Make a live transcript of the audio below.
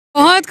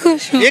बहुत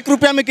खुश हूँ। 1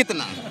 रुपया में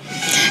कितना?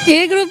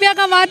 1 रुपया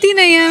का बात ही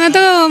नहीं है। मैं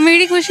तो,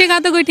 मेरी खुशी का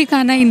तो कोई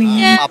ठिकाना ही नहीं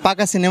है। पापा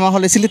का सिनेमा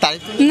हॉल इसलिए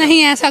तारीफ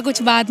नहीं, ऐसा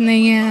कुछ बात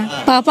नहीं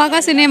है। पापा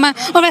का सिनेमा,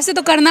 और वैसे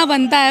तो करना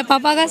बनता है,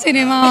 पापा का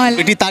सिनेमा हॉल।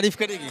 बेटी तारीफ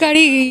करेगी?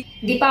 करेगी।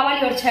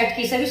 दीपावली और छठ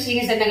की सभी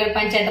श्रीनगर नगर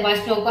पंचायत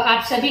वासियों को,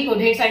 आप सभी को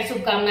ढेर सारी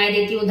शुभकामनाएं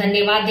देती हूँ,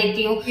 धन्यवाद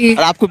देती हूँ।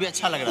 और आपको भी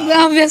अच्छा लग रहा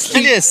है?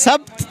 ऑब्वियसली। चलिए,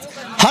 सब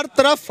हर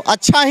तरफ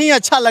अच्छा ही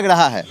अच्छा लग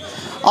रहा है।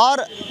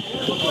 और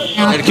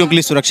लड़कियों के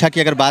लिए सुरक्षा की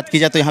अगर बात की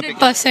जाए तो यहाँ पे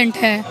 100%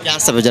 है। क्या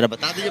सब है, जरा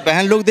बता दीजिए।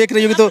 बहन लोग देख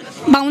रही होगी तो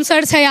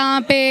बाउंसर्स है यहाँ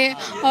पे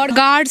और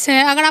गार्ड्स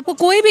हैं। अगर आपको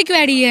कोई भी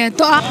क्वेरी है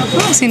तो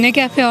आप सिने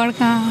कैफे और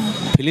कहाँ,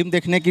 फिल्म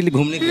देखने के लिए,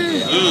 घूमने के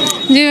लिए?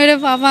 जी मेरे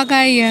पापा का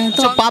ही है।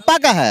 तो पापा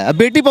का है, अब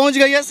बेटी पहुँच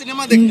गई है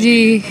सिनेमा देखने।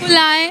 जी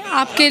लाए,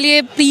 आपके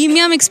लिए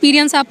प्रीमियम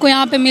एक्सपीरियंस आपको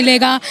यहाँ पे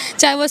मिलेगा,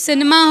 चाहे वो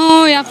सिनेमा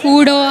हो या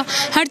फूड हो,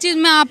 हर चीज़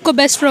में आपको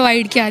बेस्ट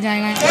प्रोवाइड किया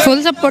जाएगा।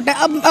 फुल सपोर्ट है।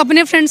 अब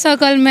अपने फ्रेंड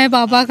सर्कल में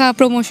पापा का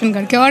प्रमोशन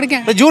करके, और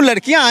क्या। तो जो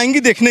लड़कियां आएंगी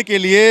देखने के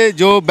लिए,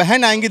 जो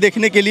बहन आएंगी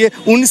देखने के लिए,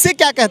 उनसे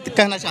क्या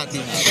कहना चाहती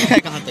हैं?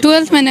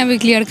 12th मैंने अभी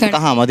क्लियर कर।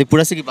 कहाँ,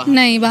 मधेपुरा से?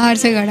 नहीं, बाहर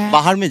से गढ़ा है।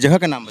 बाहर में जगह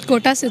का नाम बताइए।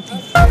 कोटा से थी।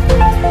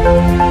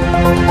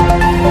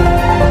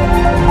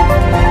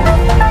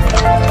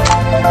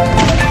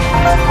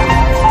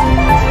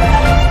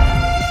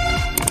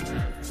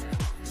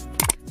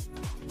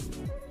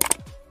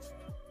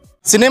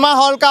 सिनेमा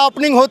हॉल का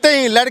ओपनिंग होते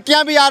ही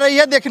लड़कियां भी आ रही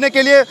है देखने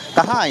के लिए।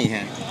 कहाँ आई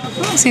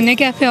हैं? सिने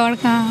कैफे और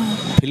कहाँ,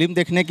 फिल्म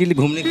देखने के लिए,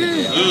 घूमने के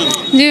लिए?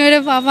 जी मेरे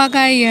पापा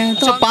का ही है।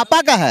 तो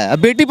पापा का है, अब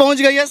बेटी पहुंच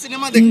गई है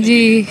सिनेमा देखने।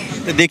 जी।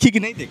 तो देखी कि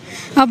नहीं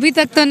देखी? अभी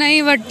तक तो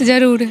नहीं, बट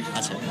जरूर।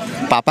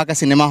 अच्छा, पापा का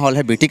सिनेमा हॉल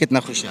है, बेटी कितना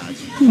खुश है आज?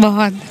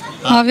 बहुत।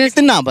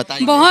 कितना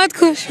बताइए? बहुत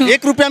खुश हूँ।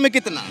 1 रुपया में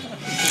कितना?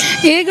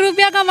 1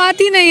 रुपया का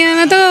बात ही नहीं है।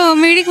 मैं तो,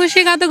 मेरी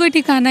खुशी का तो कोई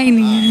ठिकाना ही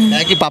नहीं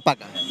है। कि पापा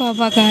का?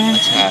 पापा का है।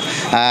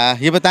 अच्छा,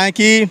 ये बताएं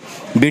कि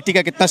बेटी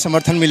का कितना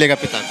समर्थन मिलेगा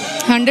पिता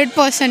को?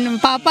 100%।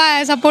 पापा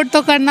है, सपोर्ट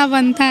तो करना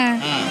बनता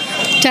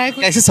है। चाहे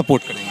कैसे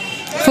सपोर्ट करेंगे?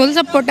 फुल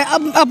सपोर्ट है।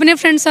 अब अपने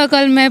फ्रेंड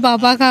सर्कल में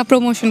पापा का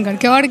प्रमोशन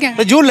करके, और क्या।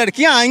 तो जो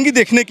लड़कियां आएंगी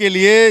देखने के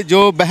लिए,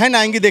 जो बहन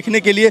आएंगी देखने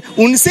के लिए,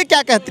 उनसे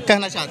क्या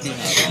कहना चाहती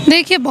हैं?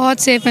 देखिए, बहुत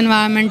सेफ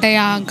एनवायरनमेंट है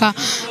यहाँ का।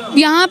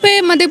 यहाँ पे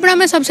मधेपुरा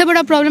में सबसे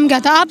बड़ा प्रॉब्लम क्या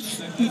था, आप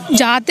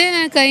जाते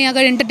हैं कहीं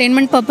अगर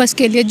एंटरटेनमेंट पर्पस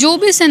के लिए, जो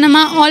भी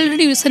सिनेमा,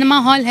 ऑलरेडी सिनेमा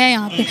हॉल है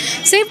यहाँ पे,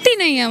 सेफ्टी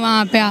नहीं है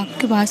वहाँ पे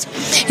आपके पास।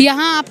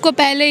 यहाँ आपको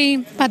पहले ही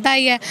पता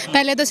ही है,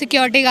 पहले तो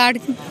सिक्योरिटी गार्ड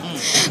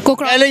को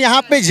पहले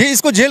यहाँ पे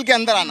इसको जेल के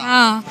अंदर आना।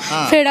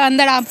 हाँ। फिर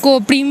अंदर आपको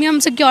प्रीमियम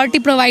सिक्योरिटी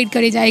प्रोवाइड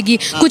करी जाएगी।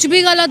 कुछ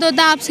भी गलत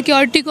होता है आप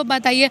सिक्योरिटी को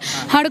बताइए,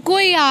 हर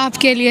कोई है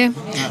आपके लिए।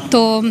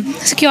 तो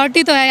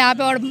सिक्योरिटी तो है यहाँ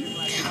पे, और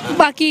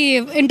बाकी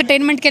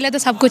एंटरटेनमेंट के लिए तो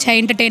सब कुछ है,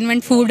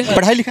 एंटरटेनमेंट, फूड।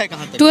 पढ़ाई लिखाई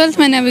कहाँ तक? 12th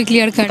मैंने अभी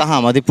क्लियर कर।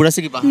 कहाँ, मधेपुरा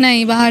से?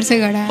 नहीं, बाहर से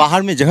गढ़ा है।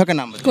 बाहर में जगह का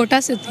नाम बताइए। कोटा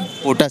से थी।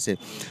 कोटा से।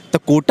 तो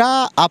कोटा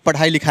आप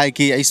पढ़ाई लिखाई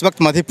की, इस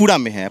वक्त मधेपुरा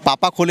में है,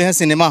 पापा खोले हैं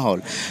सिनेमा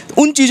हॉल।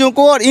 उन चीज़ों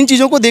को और इन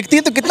चीज़ों को देखती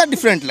है तो कितना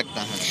डिफरेंट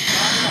लगता है?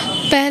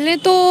 पहले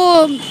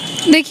तो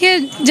देखिए,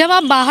 जब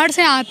आप बाहर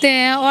से आते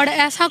हैं और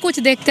ऐसा कुछ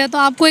देखते हैं तो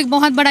आपको एक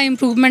बहुत बड़ा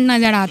इम्प्रूवमेंट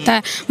नज़र आता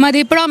है,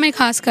 मधेपुरा में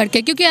खास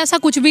करके, क्योंकि ऐसा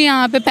कुछ भी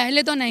यहाँ पे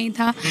पहले तो नहीं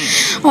था।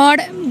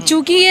 और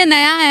चूँकि ये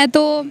नया है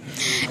तो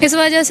इस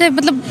वजह से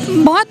मतलब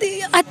बहुत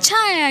अच्छा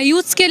है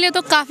यूथ्स के लिए,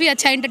 तो काफ़ी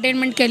अच्छा है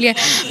एंटरटेनमेंट के लिए।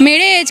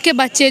 मेरे एज के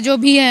बच्चे जो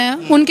भी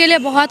हैं उनके लिए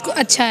बहुत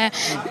अच्छा है।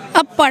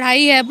 अब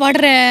पढ़ाई है, पढ़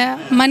रहे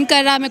हैं, मन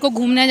कर रहा है मेरे को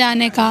घूमने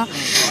जाने का,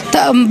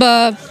 तब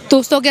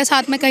दोस्तों के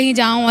साथ में कहीं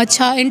जाऊं,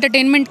 अच्छा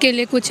एंटरटेनमेंट के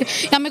लिए कुछ,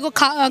 या मेरे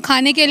को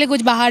खाने के लिए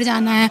कुछ बाहर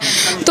जाना है,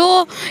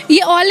 तो ये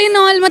ऑल इन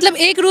ऑल मतलब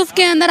एक रूफ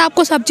के अंदर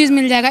आपको सब चीज़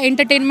मिल जाएगा।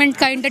 एंटरटेनमेंट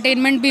का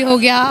एंटरटेनमेंट भी हो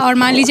गया, और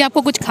मान लीजिए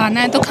आपको कुछ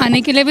खाना है तो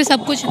खाने के लिए भी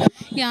सब कुछ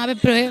यहाँ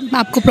पे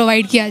आपको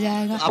प्रोवाइड किया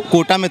जाएगा। आप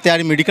कोटा में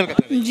तैयारी मेडिकल का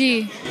कर रही हैं?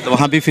 जी। तो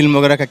वहाँ भी फिल्म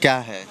वगैरह का क्या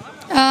है?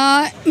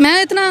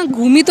 मैं इतना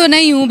घूमी तो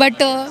नहीं हूँ,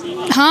 बट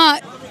हाँ,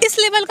 इस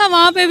लेवल का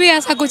वहाँ पे भी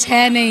ऐसा कुछ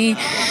है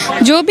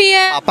नहीं। जो भी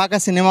है, पापा का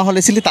सिनेमा हॉल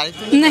इसलिए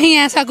तारीफ? नहीं,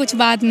 ऐसा कुछ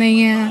बात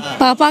नहीं है।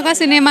 पापा का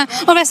सिनेमा,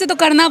 और वैसे तो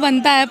करना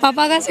बनता है,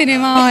 पापा का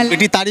सिनेमा हॉल।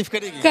 बेटी तारीफ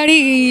करेगी?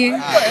 करी गई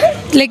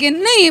है, लेकिन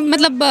नहीं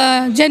मतलब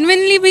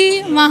जेन्युइनली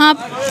भी वहाँ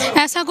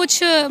ऐसा कुछ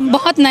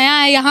बहुत नया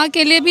है यहाँ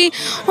के लिए भी,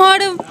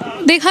 और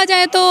देखा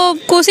जाए तो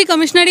कोसी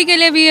कमिश्नरी के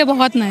लिए भी ये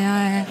बहुत नया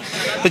है।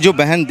 तो जो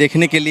बहन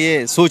देखने के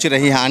लिए सोच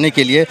रही है आने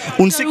के लिए,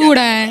 उनसे जरूर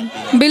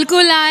है,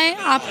 बिल्कुल आए।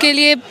 आपके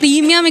लिए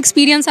प्रीमियम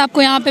एक्सपीरियंस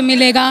आपको यहाँ पे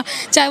मिलेगा,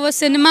 चाहे वो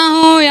सिनेमा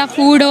हो या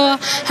फूड हो,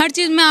 हर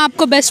चीज़ में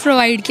आपको बेस्ट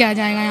प्रोवाइड किया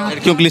जाएगा यहाँ।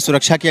 लड़कियों के लिए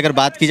सुरक्षा की अगर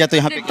बात की जाए तो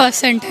यहाँ पे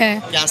 100% है।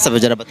 क्या सब है,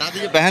 जरा बता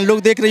दीजिए। बहन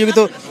लोग देख रही होगी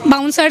तो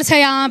बाउंसर्स है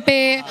यहाँ पे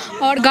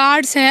और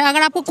गार्ड्स हैं।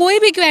 अगर आपको कोई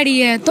भी क्वेरी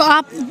है तो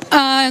आप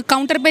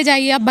काउंटर पे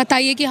जाइए, आप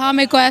बताइए कि हाँ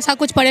मेरे को ऐसा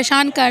कुछ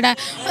परेशान कर रहा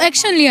है,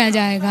 एक्शन लिया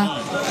जाएगा।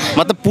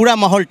 मतलब पूरा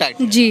माहौल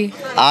टाइट जी।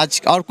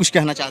 आज और कुछ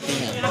कहना चाहते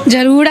हैं?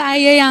 ज़रूर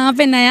आइए, यहाँ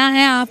पे नया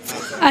है, आप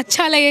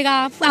अच्छा लगेगा,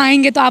 आप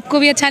आएंगे तो आपको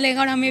भी अच्छा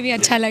लगेगा और हमें भी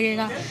अच्छा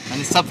लगेगा,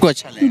 सबको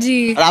अच्छा लगेगा।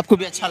 जी। और आपको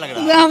भी अच्छा लग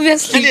रहा है?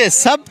 ऑब्वियसली। चलिए,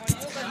 सब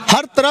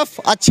हर तरफ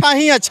अच्छा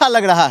ही अच्छा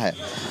लग रहा है।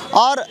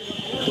 और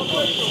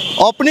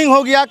ओपनिंग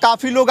हो गया,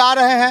 काफ़ी लोग आ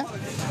रहे हैं।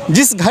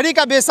 जिस घड़ी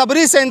का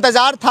बेसब्री से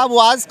इंतज़ार था वो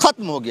आज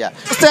ख़त्म हो गया।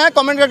 पूछते हैं,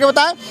 कमेंट करके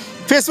बताएं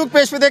फेसबुक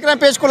पेज पे देख रहे हैं,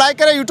 पेज को लाइक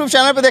करें, यूट्यूब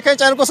चैनल पे देखें,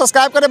 चैनल को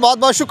सब्सक्राइब करें। बहुत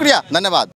बहुत शुक्रिया, धन्यवाद।